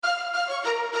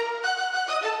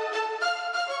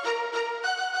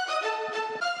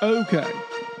Okay.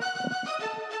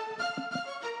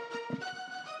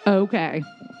 Okay.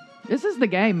 This is the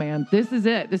game, man. This is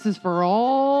it. This is for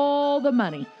all the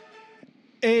money.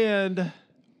 And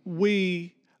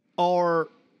we are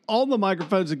on the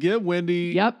microphones again,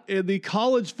 Wendy. Yep. And the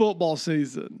college football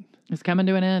season It's coming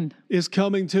to an end. is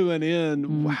coming to an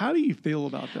end. How do you feel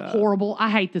about that? Horrible. I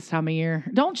hate this time of year.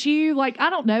 Don't you? Like, I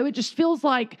don't know. It just feels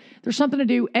like there's something to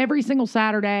do every single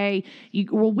Saturday.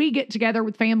 We get together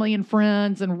with family and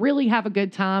friends and really have a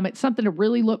good time. It's something to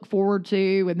really look forward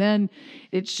to. And then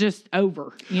it's just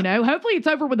over, Hopefully it's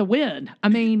over with a win. I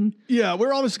mean. Yeah,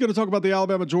 we're obviously going to talk about the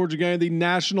Alabama-Georgia game, the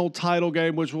national title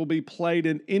game, which will be played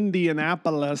in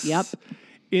Indianapolis. Yep.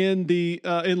 In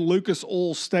Lucas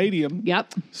Oil Stadium.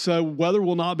 Yep. So weather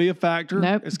will not be a factor.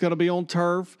 Nope. It's going to be on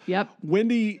turf. Yep.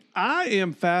 Wendy, I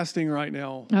am fasting right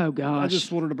now. Oh, gosh. I just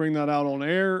wanted to bring that out on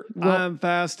air. Well, I'm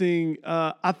fasting.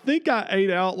 I think I ate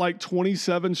out like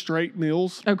 27 straight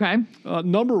meals. Okay.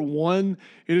 Number one,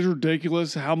 it is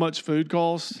ridiculous how much food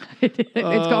costs. It's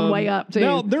gone way up, too.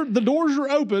 Now, the doors are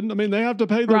open. I mean, they have to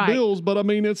pay their Right. bills, but I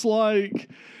mean, it's like,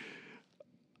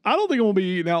 I don't think I'm going to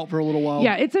be eating out for a little while.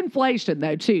 Yeah, it's inflation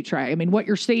though too, Trey. I mean, what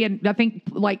you're seeing, I think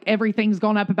like everything's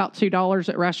gone up about $2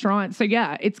 at restaurants. So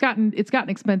yeah, it's gotten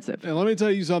expensive. And let me tell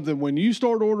you something. When you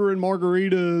start ordering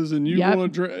margaritas and you Yep.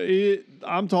 want to drink it,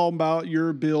 I'm talking about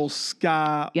your bill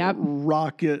sky Yep.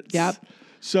 rockets. Yep.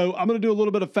 So I'm going to do a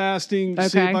little bit of fasting,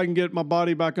 see Okay. if I can get my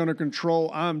body back under control.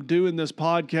 I'm doing this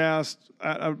podcast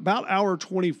at about hour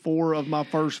 24 of my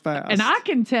first fast. And I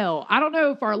can tell. I don't know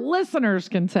if our listeners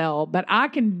can tell, but I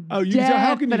can. Oh, you can tell?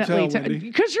 How can you tell, Wendy?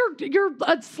 Because you're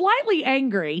slightly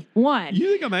angry. One. You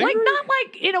think I'm angry? Like not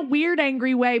like in a weird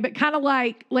angry way, but kind of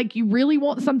like you really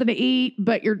want something to eat,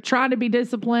 but you're trying to be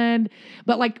disciplined.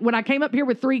 But like when I came up here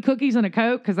with 3 cookies and a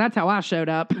Coke, because that's how I showed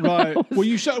up. Right. Well,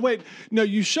 you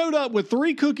showed up with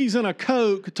 3 cookies and a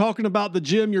Coke talking about the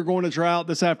gym you're going to try out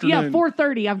this afternoon. Yeah,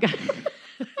 4:30. I've got.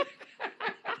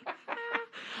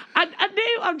 I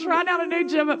knew I'm trying out a new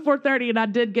gym at 4:30, and I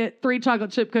did get 3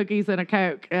 chocolate chip cookies and a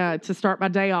Coke to start my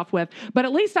day off with. But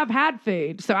at least I've had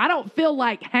food, so I don't feel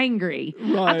like hangry.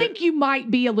 Right. I think you might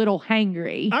be a little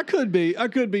hangry. I could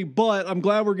be, but I'm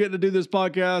glad we're getting to do this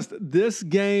podcast. This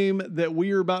game that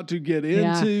we are about to get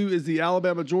into is the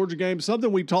Alabama-Georgia game,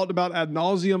 something we talked about ad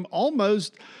nauseum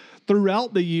almost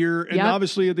throughout the year, and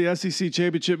obviously at the SEC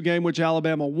championship game, which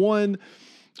Alabama won.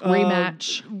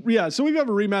 Rematch. So we've got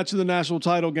a rematch of the national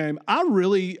title game. I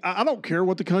don't care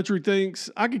what the country thinks.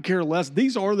 I could care less.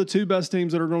 These are the 2 best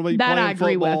teams that are going to be That playing I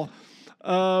agree football.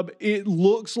 with. It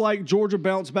looks like Georgia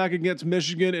bounced back against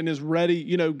Michigan and is ready.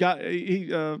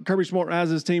 Kirby Smart has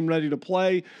his team ready to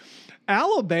play.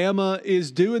 Alabama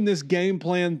is doing this game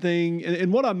plan thing,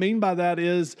 and what I mean by that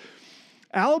is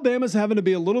Alabama's having to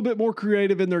be a little bit more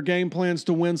creative in their game plans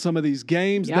to win some of these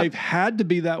games. Yep. They've had to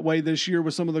be that way this year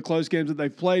with some of the close games that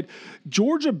they've played.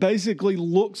 Georgia basically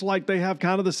looks like they have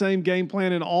kind of the same game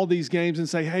plan in all these games and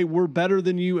say, hey, we're better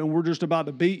than you and we're just about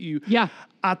to beat you. Yeah.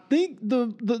 I think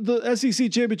the SEC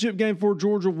championship game for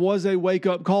Georgia was a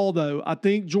wake-up call, though. I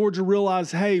think Georgia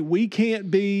realized, hey, we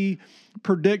can't be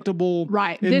predictable.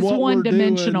 Right. In This what we're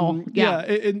one-dimensional. doing. Yeah.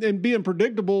 And being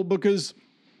predictable because –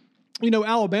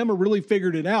 Alabama really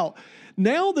figured it out.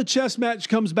 Now the chess match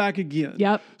comes back again.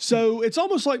 Yep. So it's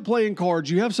almost like playing cards.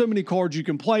 You have so many cards you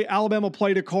can play. Alabama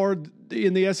played a card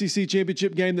in the SEC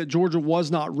championship game that Georgia was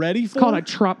not ready for. It's called a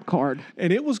trump card.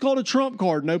 And it was called a trump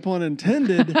card, no pun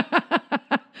intended.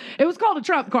 It was called a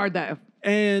trump card, though.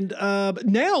 And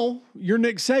now you're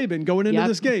Nick Saban going into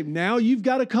this game. Now you've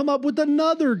got to come up with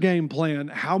another game plan.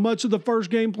 How much of the first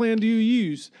game plan do you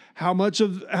use? How much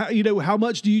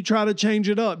do you try to change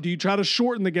it up? Do you try to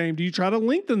shorten the game? Do you try to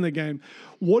lengthen the game?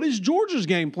 What is Georgia's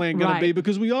game plan going to be?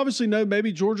 Because we obviously know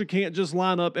maybe Georgia can't just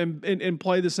line up and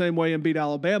play the same way and beat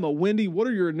Alabama. Wendy, what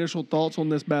are your initial thoughts on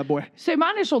this bad boy? So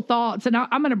my initial thoughts, and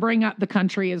I'm going to bring up the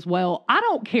country as well. I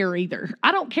don't care either.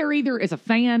 I don't care either as a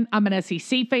fan. I'm an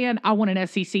SEC fan. I want an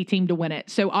SEC team to win it.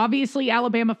 So obviously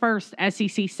Alabama first,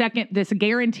 SEC second. This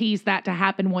guarantees that to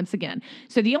happen once again.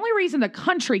 So the only reason the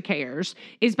country cares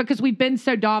is because we've been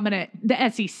so dominant. The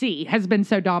SEC has been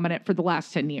so dominant for the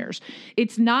last 10 years.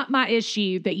 It's not my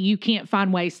issue that you can't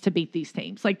find ways to beat these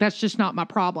teams. Like, that's just not my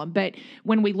problem. But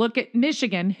when we look at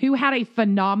Michigan, who had a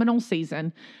phenomenal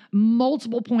season,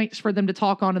 multiple points for them to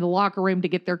talk on in the locker room to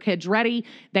get their kids ready.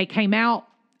 They came out,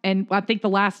 and I think the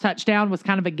last touchdown was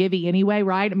kind of a gimme anyway,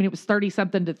 right? I mean, it was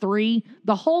 30-something to 3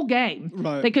 the whole game.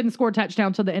 Right. They couldn't score a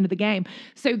touchdown till the end of the game.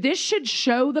 So this should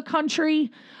show the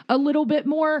country a little bit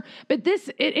more. But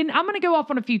and I'm going to go off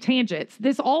on a few tangents.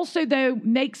 This also, though,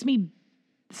 makes me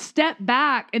step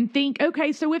back and think,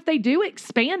 okay, so if they do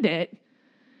expand it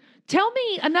Tell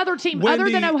me another team Wendy,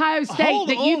 other than Ohio State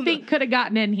that you think could have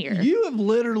gotten in here. You have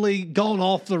literally gone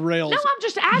off the rails. No, I'm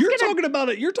just asking. You're talking about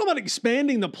it. You're talking about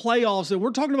expanding the playoffs, and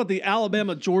we're talking about the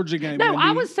Alabama-Georgia game. No, Wendy.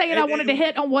 I was saying I wanted to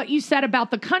hit on what you said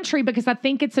about the country because I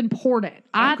think it's important.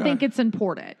 I think it's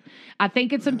important.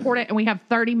 And we have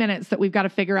 30 minutes that we've got to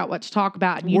figure out what to talk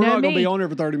about. And we're not going to be on here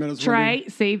for 30 minutes. Trey, Wendy.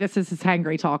 see, this is his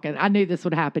hangry talking. I knew this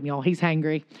would happen, y'all. He's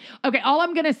hangry. Okay, all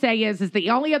I'm going to say is the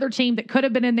only other team that could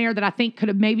have been in there that I think could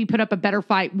have maybe put up a better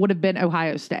fight would have been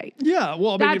Ohio State. Yeah,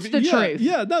 well, I mean, that's the truth.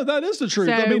 Yeah, no, that is the truth.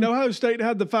 So, I mean, Ohio State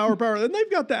had the firepower, and they've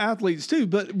got the athletes too,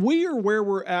 but we are where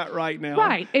we're at right now.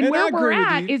 Right, and where we're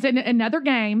at is in another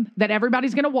game that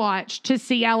everybody's going to watch to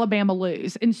see Alabama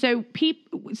lose. And so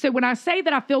when I say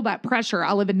that I feel that pressure,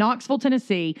 I live in Knoxville,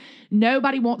 Tennessee.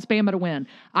 Nobody wants Bama to win.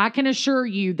 I can assure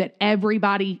you that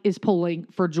everybody is pulling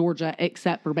for Georgia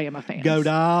except for Bama fans. Go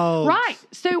Dogs. Right.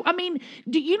 So, I mean,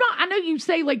 do you not, I know you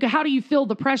say, like, how do you feel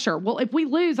the pressure? Well, if we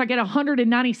lose, I get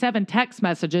 197 text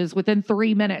messages within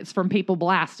 3 minutes from people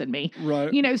blasting me.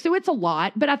 Right. You know, so it's a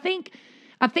lot. But I think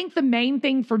the main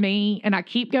thing for me, and I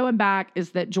keep going back,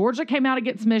 is that Georgia came out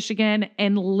against Michigan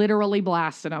and literally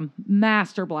blasted them,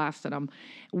 master blasted them.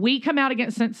 We come out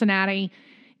against Cincinnati.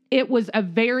 It was a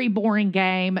very boring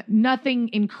game. Nothing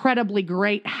incredibly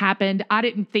great happened. I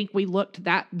didn't think we looked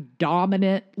that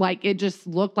dominant. Like, it just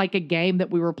looked like a game that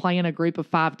we were playing a group of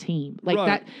 5 team. Like,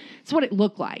 that's what it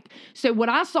looked like. So what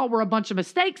I saw were a bunch of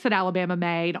mistakes that Alabama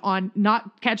made on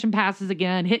not catching passes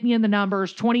again, hitting you in the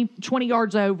numbers, 20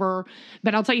 yards over.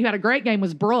 But I'll tell you who had a great game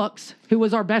was Brooks, who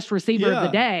was our best receiver of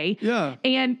the day. Yeah.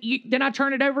 And then I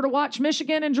turn it over to watch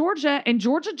Michigan and Georgia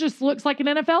just looks like an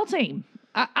NFL team.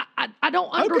 I don't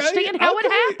understand how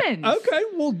it happens. Okay,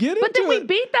 we'll get into it. But then we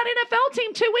beat that NFL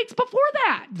team 2 weeks before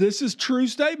that. This is true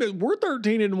statement. We're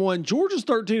 13-1. Georgia's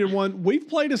 13-1. We've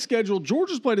played a schedule.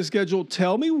 Georgia's played a schedule.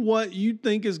 Tell me what you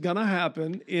think is going to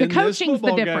happen in this football game. The coaching's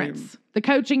the difference. The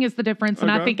coaching is the difference, and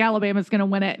I think Alabama's going to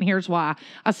win it, and here's why.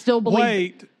 I still believe...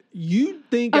 Wait, you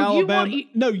think Alabama...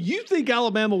 No, you think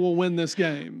Alabama will win this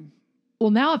game? Well,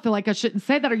 now I feel like I shouldn't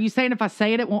say that. Are you saying if I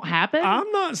say it won't happen?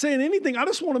 I'm not saying anything. I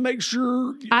just want to make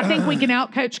sure. I think we can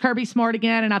out-coach Kirby Smart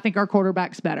again, and I think our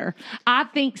quarterback's better. I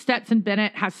think Stetson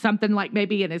Bennett has something like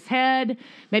maybe in his head,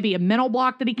 maybe a mental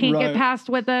block that he can't get past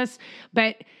with us.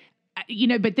 But,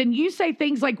 but then you say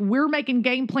things like we're making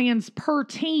game plans per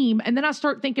team, and then I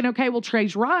start thinking, okay, well,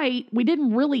 Trey's right. We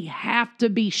didn't really have to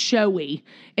be showy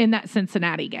in that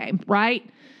Cincinnati game, right?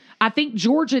 I think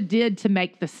Georgia did to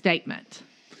make the statement.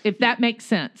 If that makes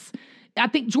sense. I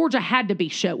think Georgia had to be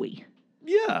showy.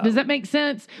 Yeah. Does that make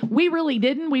sense? We really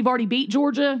didn't. We've already beat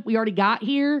Georgia. We already got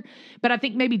here. But I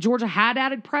think maybe Georgia had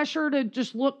added pressure to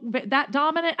just look that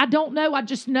dominant. I don't know. I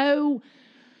just know.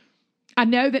 I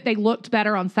know that they looked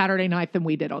better on Saturday night than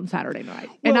we did on Saturday night.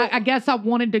 Well, and I guess I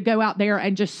wanted to go out there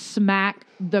and just smack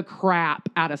the crap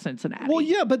out of Cincinnati. Well,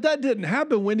 yeah, but that didn't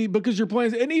happen, Wendy, because you're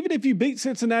playing. And even if you beat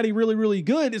Cincinnati really, really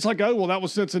good, it's like, oh, well, that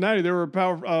was Cincinnati. They were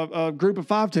a group of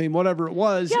 5 team, whatever it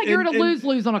was. Yeah, you're in a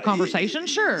lose-lose on a conversation,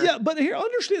 sure. Yeah, but here,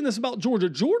 understand this about Georgia.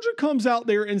 Georgia comes out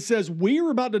there and says,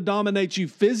 we're about to dominate you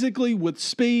physically with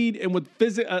speed and with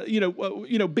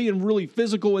being really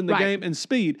physical in the game and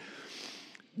speed.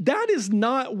 That is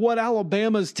not what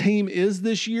Alabama's team is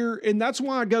this year, and that's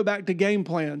why I go back to game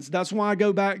plans. That's why I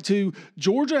go back to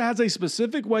Georgia has a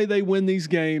specific way they win these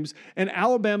games, and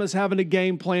Alabama's having a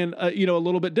game plan, a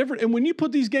little bit different. And when you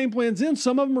put these game plans in,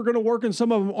 some of them are going to work and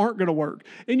some of them aren't going to work,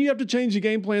 and you have to change the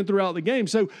game plan throughout the game.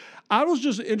 So I was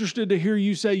just interested to hear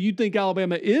you say you think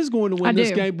Alabama is going to win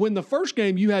this game. When the first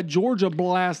game you had Georgia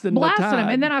blasting them,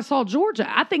 and then I saw Georgia.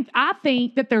 I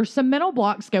think that there's some mental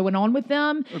blocks going on with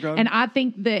them, and I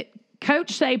think that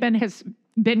Coach Saban has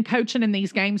been coaching in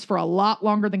these games for a lot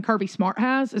longer than Kirby Smart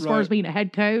has as far as being a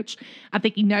head coach. I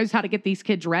think he knows how to get these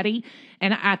kids ready.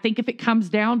 And I think if it comes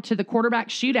down to the quarterback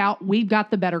shootout, we've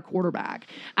got the better quarterback.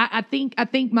 I think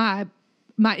my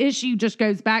issue just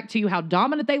goes back to how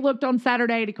dominant they looked on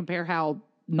Saturday to compare how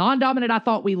non-dominant I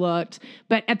thought we looked.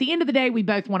 But at the end of the day, we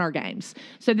both won our games.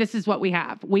 So this is what we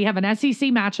have. We have an SEC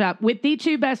matchup with the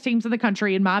 2 best teams in the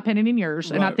country, in my opinion and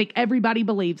yours. And I think everybody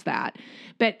believes that.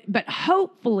 But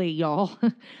hopefully, y'all,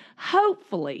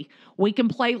 hopefully we can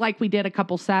play like we did a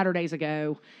couple Saturdays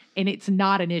ago, and it's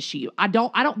not an issue. I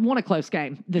don't want a close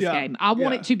game this game. I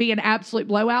want it to be an absolute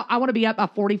blowout. I want to be up by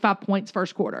 45 points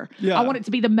first quarter. Yeah. I want it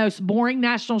to be the most boring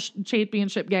national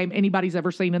championship game anybody's ever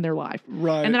seen in their life.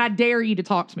 Right. And then I dare you to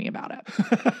talk to me about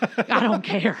it. I don't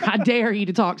care. I dare you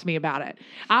to talk to me about it.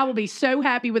 I will be so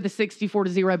happy with a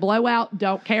 64-0 blowout.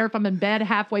 Don't care if I'm in bed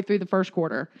halfway through the first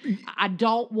quarter. I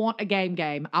don't want a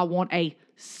game. I want a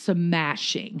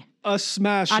smashing. a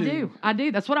smashing. I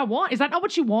do. That's what I want. Is that not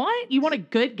what you want? You want a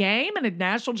good game and a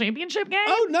national championship game?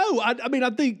 Oh no! I mean, I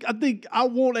think I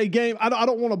want a game. I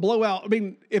don't want to blow out. I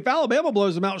mean, if Alabama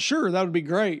blows them out, sure, that would be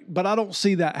great. But I don't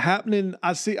see that happening.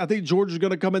 I think Georgia's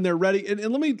going to come in there ready. And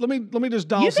let me just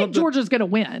dial. You think Georgia's going to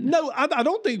win? No, I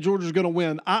don't think Georgia's going to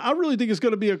win. I really think it's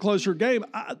going to be a closer game.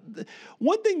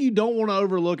 One thing you don't want to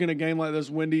overlook in a game like this,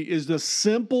 Wendy, is the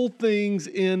simple things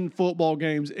in football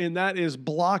games, and that is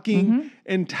blocking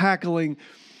and tackling.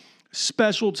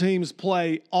 Special teams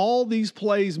play. All these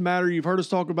plays matter. You've heard us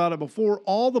talk about it before.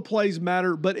 All the plays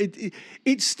matter, but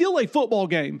it's still a football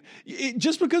game.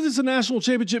 Just because it's a national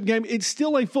championship game, it's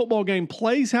still a football game.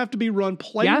 Plays have to be run.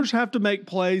 Players have to make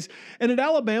plays. And at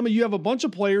Alabama, you have a bunch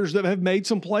of players that have made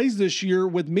some plays this year.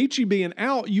 With Michie being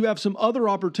out, you have some other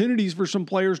opportunities for some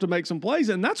players to make some plays,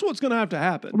 and that's what's going to have to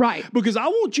happen. Right. Because I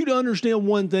want you to understand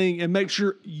one thing and make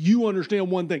sure you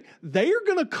understand one thing. They are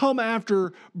going to come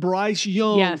after Bryce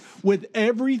Young with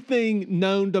everything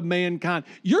known to mankind.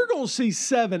 You're going to see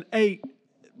 7, 8.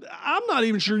 I'm not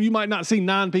even sure. You might not see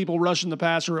 9 people rushing the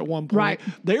passer at one point. Right.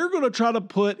 They're going to try to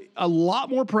put a lot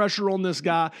more pressure on this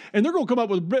guy, and they're going to come up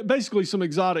with basically some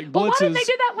exotic blitzes. Well, why didn't they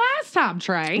do that last time,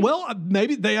 Trey? Well,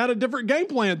 maybe they had a different game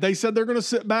plan. They said they're going to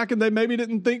sit back, and they maybe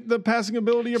didn't think the passing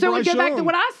ability of Bryce Young. So we go back to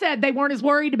what I said. They weren't as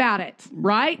worried about it,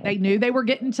 right? They knew they were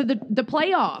getting to the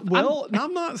playoff. Well,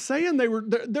 I'm not saying they were.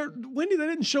 Wendy, they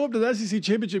didn't show up to the SEC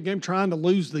championship game trying to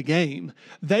lose the game.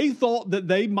 They thought that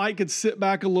they could sit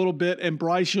back a little bit, and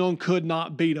Bryce Young could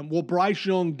not beat him. Well, Bryce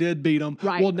Young did beat him.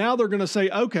 Right. Well, now they're going to say,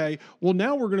 okay, well,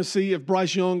 now we're going to see if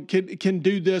Bryce Young can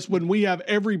do this when we have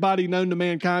everybody known to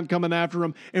mankind coming after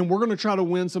him, and we're going to try to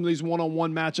win some of these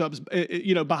one-on-one matchups,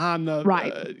 behind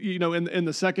the, in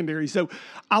the secondary. So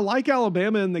I like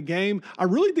Alabama in the game. I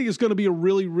really think it's going to be a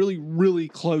really, really, really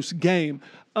close game.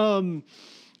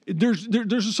 There's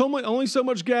only so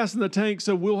much gas in the tank,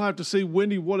 so we'll have to see.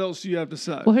 Wendy, what else do you have to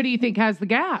say? Well, who do you think has the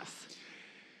gas?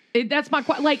 That's my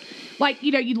question.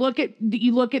 You look at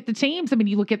the teams. I mean,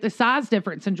 you look at the size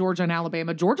difference in Georgia and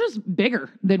Alabama. Georgia's bigger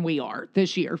than we are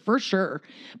this year, for sure.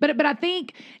 But I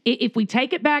think if we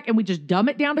take it back and we just dumb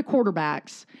it down to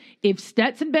quarterbacks, if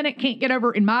Stetson Bennett can't get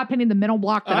over, in my opinion, the mental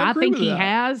block that I think he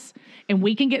has, and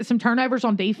we can get some turnovers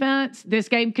on defense, this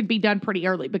game could be done pretty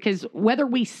early. Because whether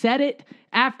we said it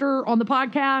after on the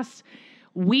podcast,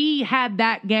 we had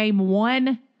that game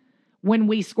won when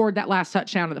we scored that last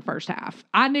touchdown in the first half.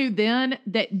 I knew then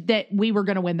that we were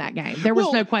going to win that game. There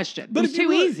was no question. It was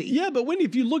too easy. Yeah, but when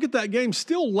if you look at that game,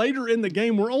 still later in the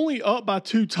game, we're only up by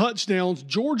 2 touchdowns.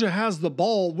 Georgia has the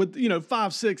ball with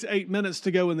 5, 6, 8 minutes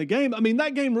to go in the game. I mean,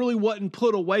 that game really wasn't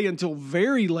put away until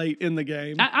very late in the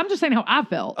game. I'm just saying how I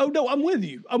felt. Oh, no, I'm with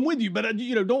you. But,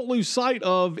 don't lose sight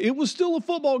of it was still a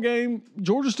football game.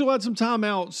 Georgia still had some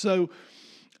timeouts, so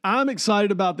I'm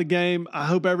excited about the game. I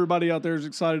hope everybody out there is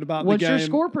excited about the game. What's your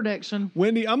score prediction?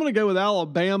 Wendy, I'm going to go with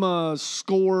Alabama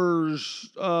scores.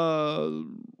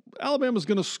 Alabama's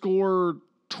going to score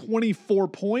 24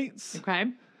 points. Okay.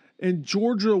 And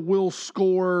Georgia will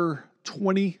score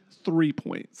 23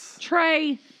 points.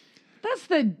 Trey, that's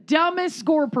the dumbest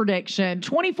score prediction.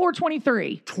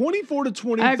 24-23.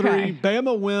 24-23. Okay.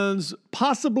 Bama wins,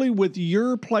 possibly with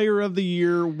your player of the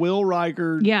year, Will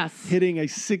Reichard, hitting a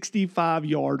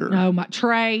 65-yarder. Oh, my.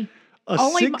 Trey.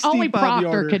 Only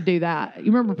Proctor could do that.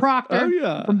 You remember Proctor? Oh,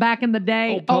 yeah. From back in the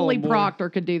day? Only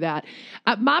Proctor could do that.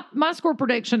 My score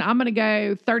prediction, I'm going to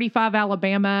go 35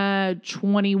 Alabama,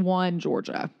 21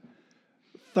 Georgia.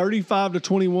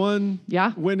 35-21.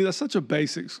 Yeah. Wendy, that's such a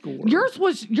basic score. Yours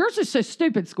is a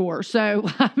stupid score. So,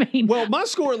 I mean. Well, my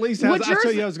score at least has, I'll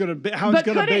tell you how it's going to be. But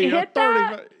could it hit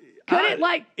that? Could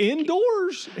it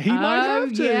indoors? He might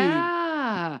have to.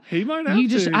 Yeah. He might have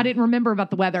to. I didn't remember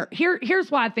about the weather.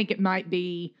 Here's why I think it might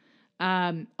be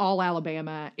all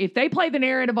Alabama. If they play the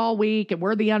narrative all week and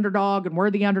we're the underdog and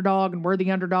we're the underdog and we're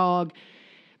the underdog,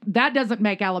 that doesn't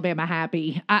make Alabama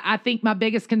happy. I think my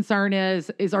biggest concern is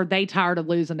are they tired of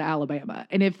losing to Alabama?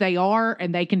 And if they are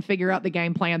and they can figure out the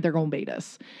game plan, they're going to beat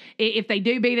us. If they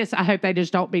do beat us, I hope they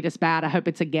just don't beat us bad. I hope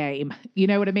it's a game. You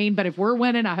know what I mean? But if we're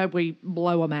winning, I hope we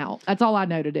blow them out. That's all I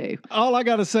know to do. All I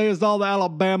got to say is to all the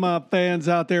Alabama fans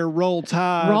out there, roll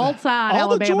tide. Roll tide,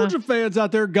 all Alabama. All the Georgia fans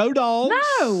out there, go Dogs.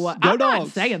 No, I'm not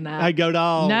saying that. Hey, go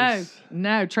Dogs.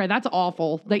 No, Trey, that's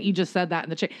awful that you just said that in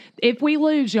the chat. If we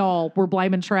lose, y'all, we're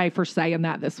blaming Trey for saying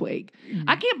that this week.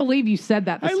 I can't believe you said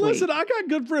that this week. Hey, listen, I got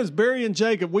good friends, Barry and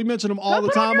Jacob. We mention them all the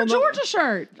time. On your Georgia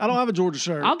shirt. I don't have a Georgia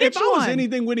shirt. I'll get If I was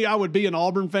anything, Winnie, I would be an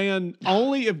Auburn fan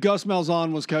only if Gus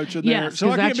Malzahn was coaching there. Yes,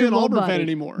 so I can't be an Auburn buddy. fan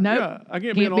anymore. No, yeah, I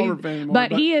can't be an Auburn fan anymore.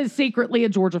 But he is secretly a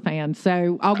Georgia fan,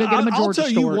 so I'll go get him a Georgia I'll tell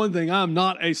store. you one thing. I'm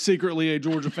not secretly a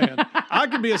Georgia fan. I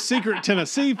could be a secret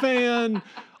Tennessee fan,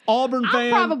 Auburn I'm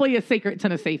fan. probably a secret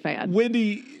Tennessee fan.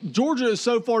 Wendy, Georgia is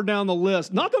so far down the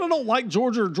list. Not that I don't like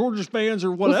Georgia or Georgia's fans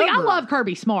or whatever. Well, see, I love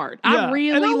Kirby Smart. Yeah, I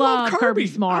really and I love love Kirby. Kirby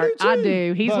Smart. I do too,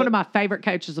 do. He's but- one of my favorite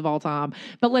coaches of all time.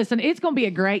 But listen, it's going to be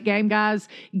a great game, guys.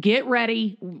 Get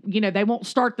ready. You know, they won't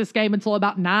start this game until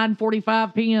about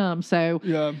 9:45 p.m. So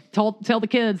Yeah. tell the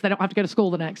kids they don't have to go to school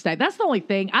the next day. That's the only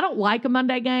thing. I don't like a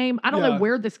Monday game. I don't know Yeah.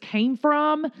 where this came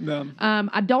from. No.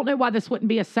 I don't know why this wouldn't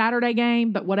be a Saturday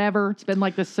game, but whatever. It's been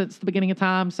like this since the beginning of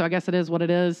time, so I guess it is what it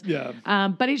is. Yeah.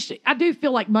 But I do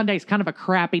feel like Monday's kind of a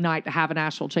crappy night to have a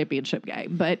national championship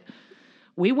game, but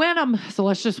we win them, so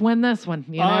let's just win this one.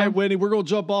 You know? All right, Wendy, we're going to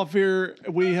jump off here.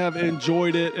 We have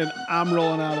enjoyed it, and I'm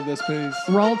rolling out of this piece.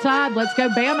 Roll Tide. Let's go,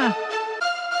 Bama.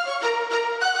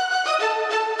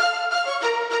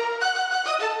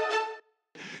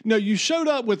 No, you showed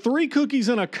up with 3 cookies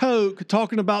and a Coke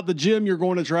talking about the gym you're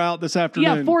going to try out this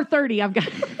afternoon. Yeah, 4:30. I've got.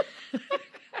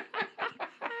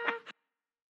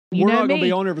 We're know not going to me.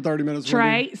 be on here for 30 minutes.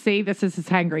 Trey, Wendy. see, this is his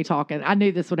hangry talking. I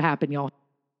knew this would happen, y'all.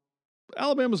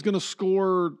 Alabama's going to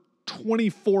score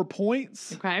 24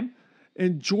 points, Okay.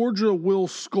 and Georgia will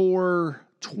score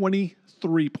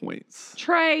 23 points.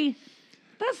 Trey,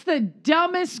 that's the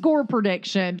dumbest score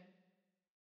prediction.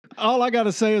 All I got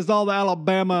to say is to all the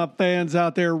Alabama fans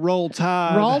out there, roll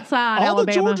Tide. Roll Tide, all Alabama.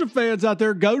 the Georgia fans out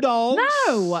there, go Dogs.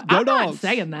 No, go I'm not Dogs.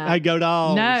 saying that. Hey, go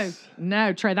Dogs.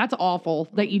 No, Trey, that's awful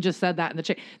that you just said that in the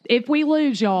chat. If we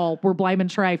lose, y'all, we're blaming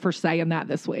Trey for saying that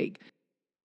this week.